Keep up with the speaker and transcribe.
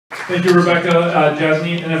Thank you, Rebecca,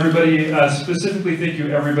 Jasmine, and everybody. Specifically, thank you,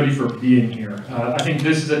 everybody, for being here. I think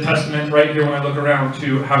this is a testament right here when I look around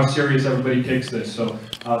to how serious everybody takes this. So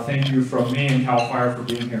thank you from me and CAL FIRE for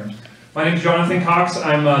being here. My name is Chief Cox.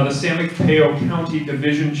 I'm the San Mateo County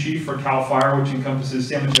Division Chief for CAL FIRE, which encompasses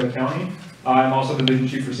San Mateo County. I'm also Division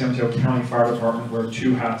Chief for San Mateo County Fire Department, wear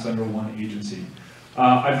 2 hats under one agency.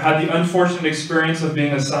 I've had the unfortunate experience of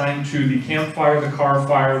being assigned to the Camp Fire, the Carr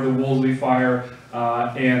Fire, the Woolsey Fire,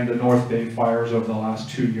 and the North Bay fires over the last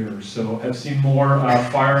 2 years. So I've seen more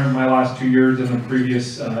fire in my last 2 years than the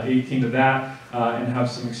previous 18 to that, and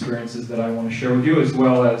have some experiences that I want to share with you, as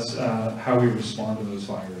well as how we respond to those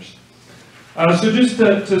fires. So just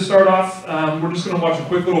to start off, we're just going to watch a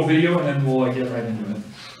quick little video, and then we'll get right into it.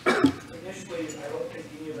 Initially, I don't think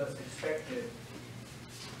any of us expected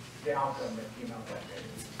the outcome that came out that day.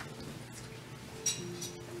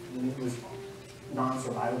 It was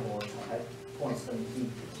non-survivable at points when he...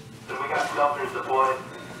 So we got shelters deployed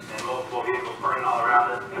and multiple vehicles burning all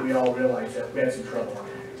around us. We all realized that we had some trouble on our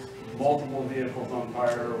hands. Multiple vehicles on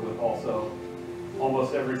fire, with also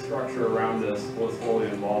almost every structure around us was fully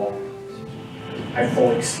involved. I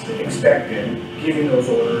fully expected, giving those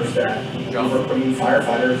orders, that we were putting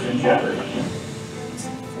firefighters in jeopardy.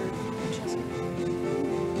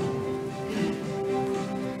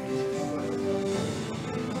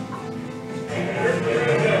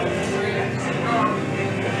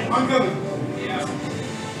 I'm coming.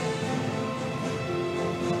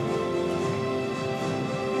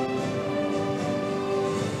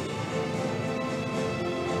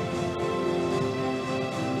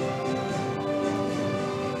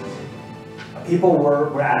 People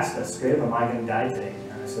were asked us straight up, am I going to die today?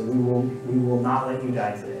 And I said, we will not let you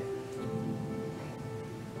die today.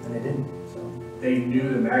 And they didn't. So They knew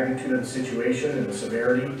the magnitude of the situation and the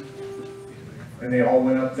severity, and they all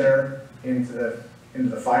went up there into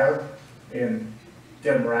the fire and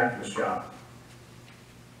did a miraculous job.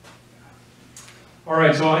 All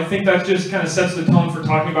right, so I think that just kind of sets the tone for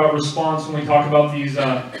talking about response when we talk about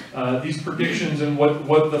these predictions and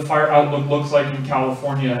what the fire outlook looks like in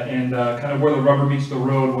California, and kind of where the rubber meets the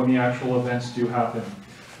road when the actual events do happen.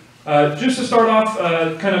 Just to start off,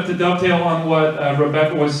 kind of to dovetail on what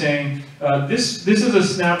Rebecca was saying, this is a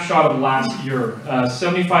snapshot of last year.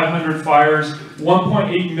 7,500 fires,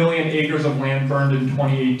 1.8 million acres of land burned in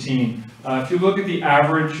 2018. If you look at the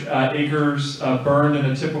average acres burned in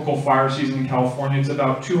a typical fire season in California, it's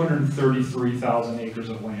about 233,000 acres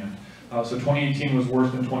of land. So 2018 was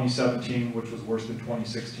worse than 2017, which was worse than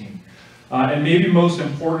 2016. And maybe most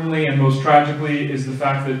importantly and most tragically is the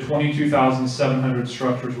fact that 22,700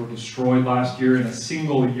 structures were destroyed last year in a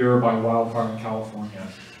single year by wildfire in California.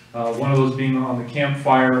 One of those being on the Camp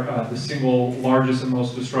Fire, the single largest and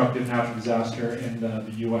most destructive natural disaster in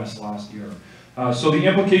the U.S. last year. So the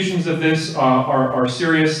implications of this are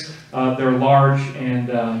serious, they're large, and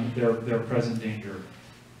they're present danger.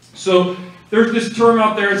 So there's this term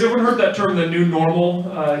out there, has everyone heard that term, the new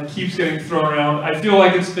normal? It keeps getting thrown around. I feel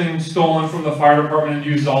like it's been stolen from the fire department and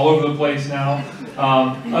used all over the place now.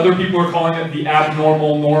 Other people are calling it the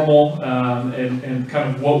abnormal normal, and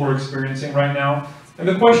kind of what we're experiencing right now. And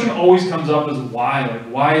the question always comes up is why? Like,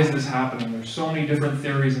 why is this happening? There's so many different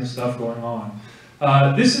theories and stuff going on.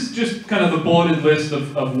 This is just kind of the bulleted list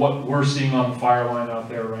of what we're seeing on the fire line out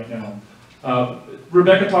there right now.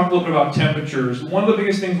 Rebecca talked a little bit about temperatures. One of the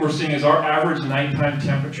biggest things we're seeing is our average nighttime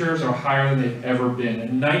temperatures are higher than they've ever been.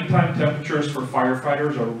 And nighttime temperatures for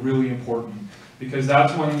firefighters are really important because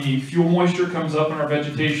that's when the fuel moisture comes up in our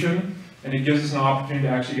vegetation and it gives us an opportunity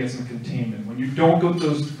to actually get some containment. When you don't get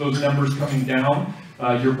those numbers coming down,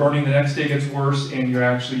 your burning the next day gets worse, and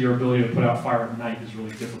your ability to put out fire at night is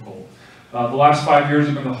really difficult. The last 5 years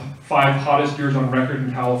have been the 5 hottest years on record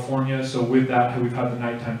in California, so with that we've had the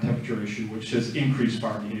nighttime temperature issue, which has increased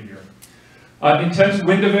fire behavior. Intense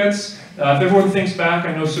wind events, if everyone thinks back,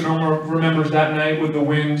 I know Sonoma remembers that night with the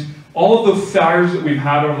wind. All of the fires that we've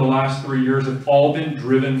had over the last 3 years have all been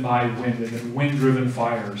driven by wind. They've been wind-driven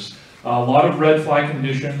fires. A lot of red flag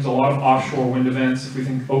conditions, a lot of offshore wind events. If we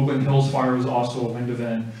think Oakland Hills fire was also a wind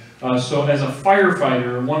event. So as a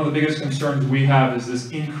firefighter, one of the biggest concerns we have is this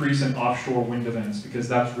increase in offshore wind events, because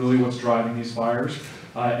that's really what's driving these fires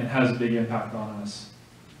and has a big impact on us.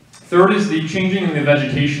 Third is the changing in the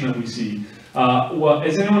vegetation that we see. Well,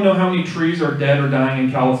 does anyone know how many trees are dead or dying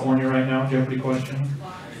in California right now? Jeopardy question.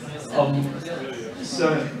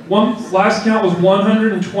 Last count was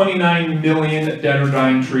 129 million dead or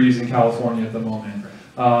dying trees in California at the moment.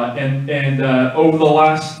 Over the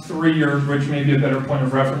last 3 years, which may be a better point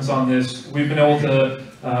of reference on this, we've been able to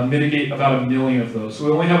mitigate about 1 million of those. So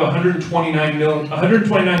we only have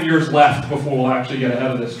 129 years left before we'll actually get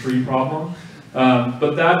ahead of this tree problem.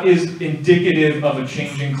 But that is indicative of a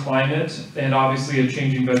changing climate and obviously a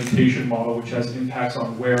changing vegetation model, which has impacts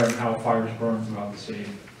on where and how fires burn throughout the state.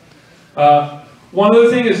 One other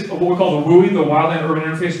thing is what we call the WUI, the wildland urban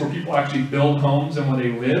interface, where people actually build homes and where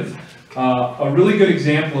they live. A really good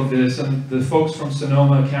example of this, and the folks from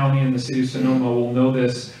Sonoma County and the city of Sonoma will know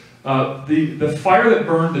this, the fire that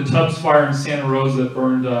burned, the Tubbs fire in Santa Rosa that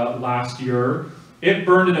burned last year, it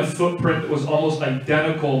burned in a footprint that was almost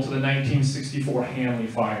identical to the 1964 Hanley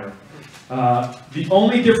fire. The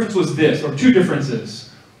only difference was this, or two differences.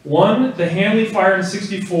 One, the Hanley fire in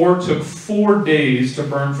 '64 took 4 days to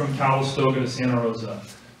burn from Calistoga to Santa Rosa.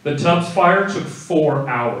 The Tubbs fire took 4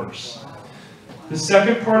 hours. The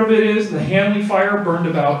second part of it is the Hanley fire burned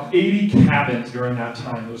about 80 cabins during that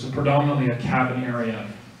time. It was predominantly a cabin area.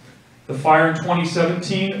 The fire in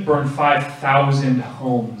 2017 burned 5,000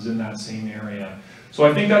 homes in that same area. So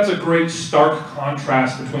I think that's a great stark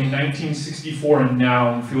contrast between 1964 and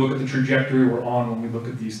now, if you look at the trajectory we're on when we look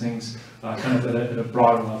at these things kind of at a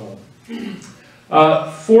broader level.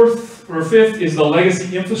 Fourth or fifth is the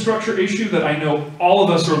legacy infrastructure issue that I know all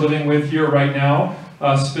of us are living with here right now.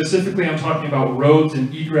 Specifically, I'm talking about roads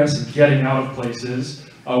and egress and getting out of places.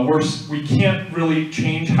 We can't really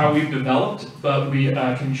change how we've developed, but we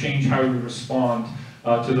can change how we respond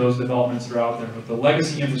to those developments that are out there. But the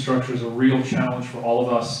legacy infrastructure is a real challenge for all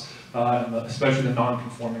of us, especially the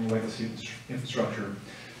non-conforming legacy infrastructure.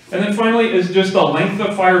 And then finally is just the length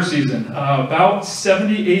of fire season. About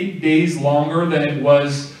 78 days longer than it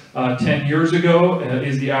was 10 years ago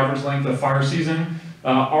is the average length of fire season.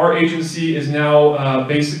 Our agency is now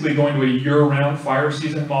basically going to a year-round fire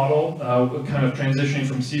season model, kind of transitioning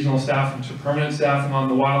from seasonal staffing to permanent staffing on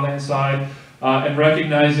the wildland side, and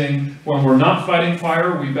recognizing when we're not fighting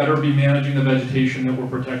fire, we better be managing the vegetation that we're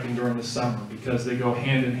protecting during the summer, because they go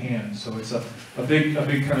hand in hand. So it's a big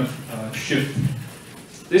kind of shift.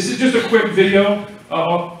 This is just a quick video.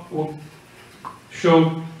 We'll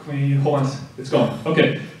show, can we hold on, it's going.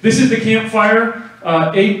 Okay, this is the campfire,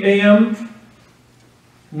 8 a.m.,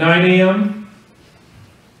 9 a.m.,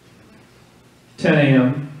 10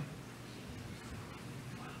 a.m.,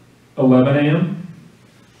 11 a.m.,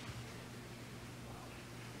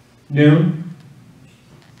 noon,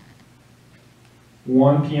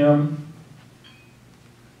 1 p.m.,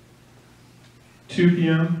 2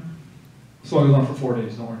 p.m., this one goes on for 4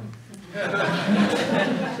 days, don't worry.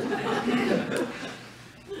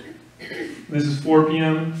 This is 4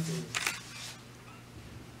 p.m.,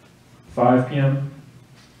 5 p.m.,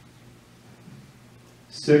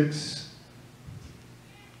 6,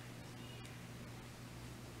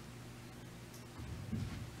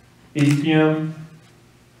 8 p.m.,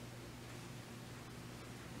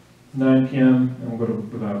 9 p.m., and we'll go to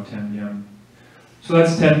about 10 p.m. So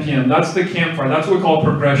that's 10 p.m. That's the campfire. That's what we call a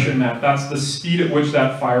progression map. That's the speed at which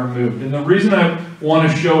that fire moved. And the reason I want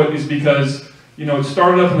to show it is because, you know, it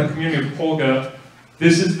started up in the community of Polga.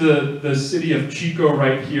 This is the city of Chico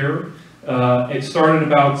right here. It started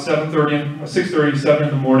about 6:37 in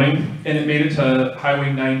the morning, and it made it to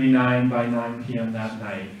Highway 99 by 9 p.m. that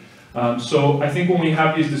night. So I think when we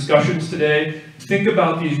have these discussions today, think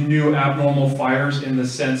about these new abnormal fires in the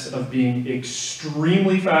sense of being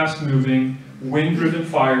extremely fast-moving, wind-driven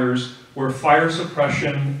fires, where fire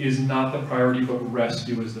suppression is not the priority, but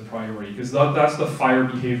rescue is the priority, because that's the fire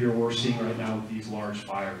behavior we're seeing right now with these large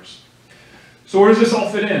fires. So where does this all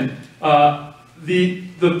fit in?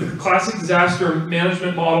 The classic disaster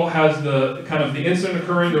management model has the kind of the incident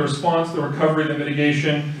occurring, the response, the recovery, the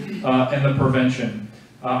mitigation, and the prevention.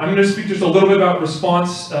 I'm going to speak just a little bit about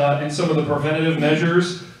response and some of the preventative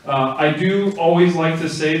measures. I do always like to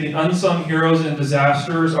say the unsung heroes in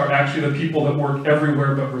disasters are actually the people that work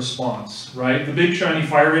everywhere but response, right? The big shiny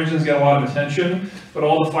fire engines get a lot of attention, but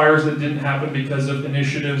all the fires that didn't happen because of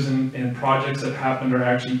initiatives and projects that happened are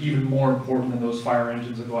actually even more important than those fire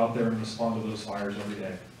engines that go out there and respond to those fires every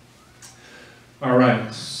day. All right.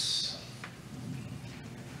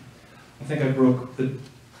 I think I broke the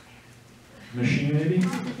machine, maybe?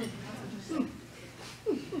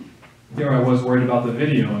 Here I was worried about the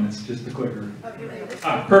video, and it's just the clicker.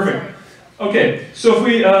 Ah, perfect. Okay, so if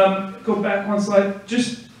we go back one slide,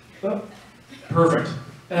 perfect.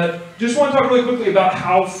 Just want to talk really quickly about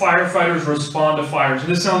how firefighters respond to fires.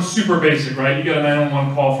 And this sounds super basic, right? You get a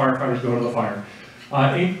 911 call, firefighters go to the fire.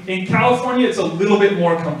 In California, it's a little bit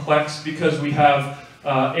more complex because we have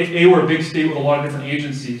A, we're a big state with a lot of different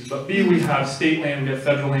agencies, but B, we have state land, we have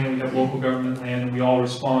federal land, we have local government land, and we all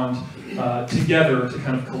respond together to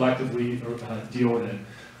kind of collectively deal with it.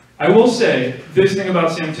 I will say this thing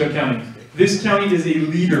about San Mateo County. This county is a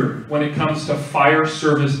leader when it comes to fire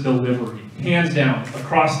service delivery. Hands down,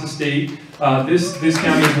 across the state, this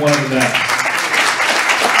county is one of the best.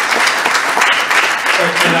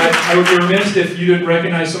 And I would be remiss if you didn't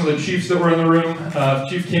recognize some of the chiefs that were in the room.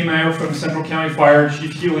 Chief Kmeyer from Central County Fire,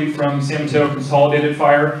 Chief Healy from San Mateo Consolidated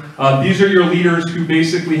Fire. These are your leaders who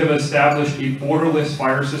basically have established a borderless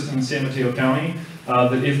fire system in San Mateo County.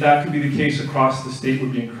 That if that could be the case across the state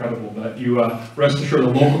would be incredible. But you rest assured the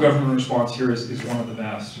local government response here is one of the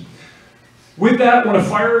best. With that, when a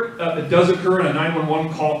fire does occur and a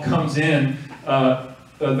 911 call comes in,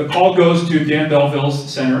 the call goes to Dan Belleville's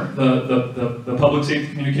center, the Public Safety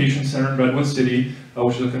Communications Center in Redwood City,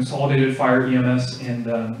 which is a consolidated fire, EMS, and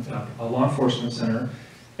a law enforcement center.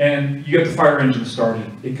 And you get the fire engine started.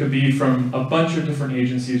 It could be from a bunch of different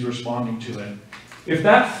agencies responding to it. If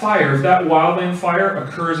that wildland fire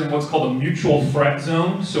occurs in what's called a mutual threat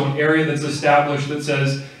zone, so an area that's established that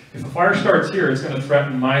says, if a fire starts here, it's going to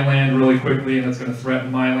threaten my land really quickly, and it's going to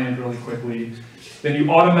threaten my land really quickly, then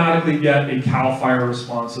you automatically get a CAL FIRE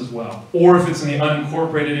response as well. Or if it's in the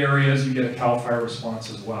unincorporated areas, you get a CAL FIRE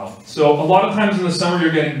response as well. So a lot of times in the summer,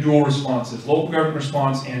 you're getting dual responses, local government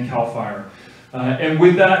response and CAL FIRE. And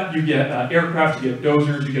with that, you get aircraft, you get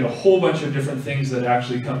dozers, you get a whole bunch of different things that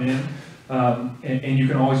actually come in. And you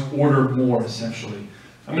can always order more, essentially.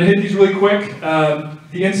 I'm going to hit these really quick.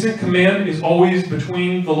 The incident command is always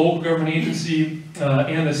between the local government agency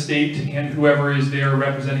and the state and whoever is there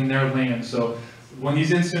representing their land. So when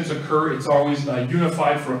these incidents occur, it's always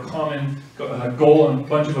unified for a common goal and a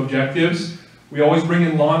bunch of objectives. We always bring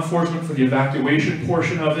in law enforcement for the evacuation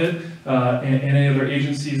portion of it and any other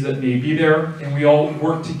agencies that may be there. And we all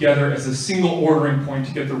work together as a single ordering point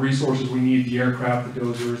to get the resources we need, the aircraft, the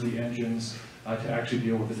dozers, the engines, to actually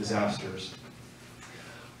deal with the disasters.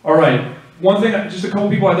 All right, one thing, just a couple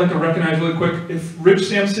people I'd like to recognize really quick. If Rich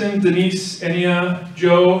Sampson, Denise, Enya,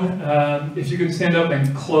 Joe, if you could stand up,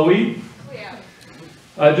 and Chloe.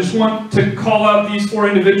 I just want to call out these 4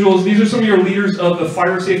 individuals. These are some of your leaders of the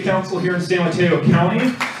Fire Safe Council here in San Mateo County.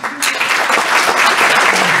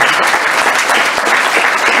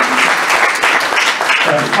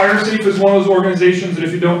 Fire Safe is one of those organizations that,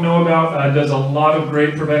 if you don't know about, does a lot of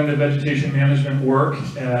great preventative vegetation management work.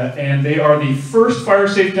 And they are the first Fire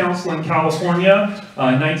Safe Council in California.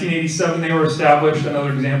 In 1987, they were established.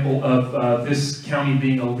 Another example of this county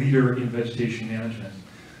being a leader in vegetation management.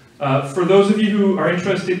 For those of you who are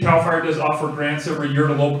interested, CAL FIRE does offer grants every year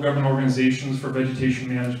to local government organizations for vegetation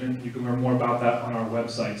management. You can learn more about that on our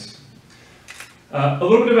websites. A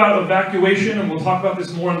little bit about evacuation, and we'll talk about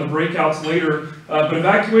this more in the breakouts later, but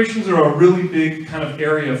evacuations are a really big kind of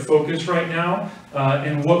area of focus right now,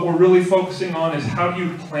 and what we're really focusing on is how do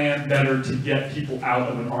you plan better to get people out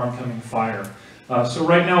of an oncoming fire. So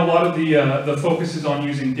right now, a lot of the focus is on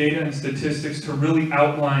using data and statistics to really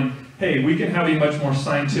outline, hey, we can have a much more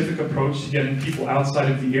scientific approach to getting people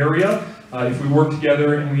outside of the area if we work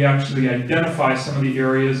together and we actually identify some of the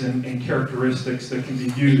areas and characteristics that can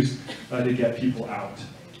be used to get people out.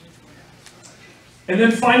 And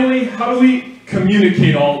then finally, how do we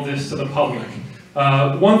communicate all of this to the public?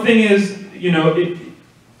 One thing is, you know,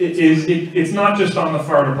 it's not just on the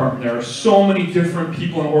fire department. There are so many different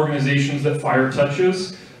people and organizations that fire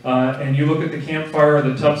touches. And you look at the Camp Fire or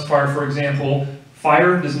the Tubbs Fire, for example,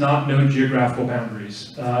 fire does not know geographical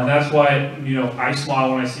boundaries. And that's why, you know, I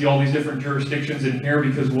smile when I see all these different jurisdictions in here,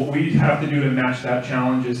 because what we have to do to match that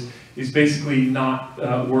challenge is basically not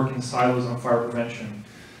work in silos on fire prevention.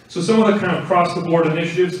 So some of the kind of across-the-board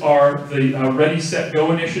initiatives are the Ready, Set,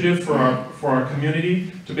 Go initiative for our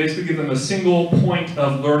community, to basically give them a single point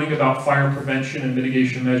of learning about fire prevention and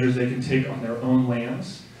mitigation measures they can take on their own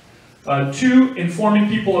lands. 2, informing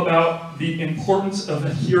people about the importance of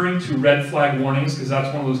adhering to red flag warnings, because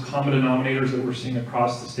that's one of those common denominators that we're seeing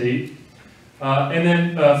across the state. And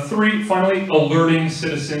then 3, finally, alerting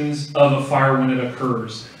citizens of a fire when it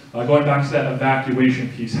occurs. Going back to that evacuation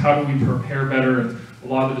piece, how do we prepare better? And a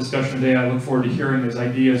lot of the discussion today I look forward to hearing is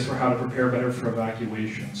ideas for how to prepare better for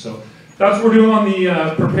evacuation. So that's what we're doing on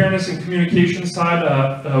the preparedness and communication side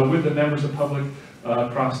with the members of the public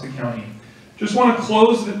across the county. Just want to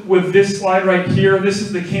close with this slide right here. This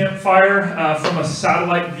is the Camp Fire from a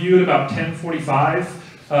satellite view at about 10:45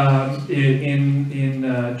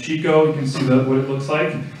 in Chico. You can see what it looks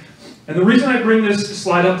like. And the reason I bring this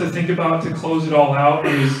slide up to think about to close it all out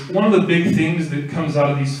is one of the big things that comes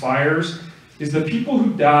out of these fires is the people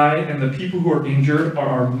who die and the people who are injured are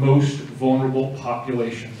our most vulnerable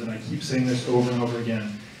populations. And I keep saying this over and over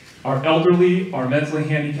again. our elderly, our mentally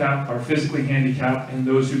handicapped, our physically handicapped, and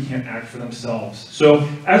those who can't act for themselves. So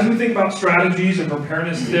as we think about strategies and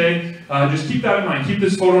preparedness today, just keep that in mind. Keep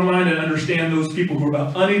this photo in mind and understand those people who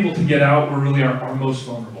are unable to get out were really our most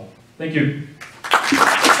vulnerable. Thank you.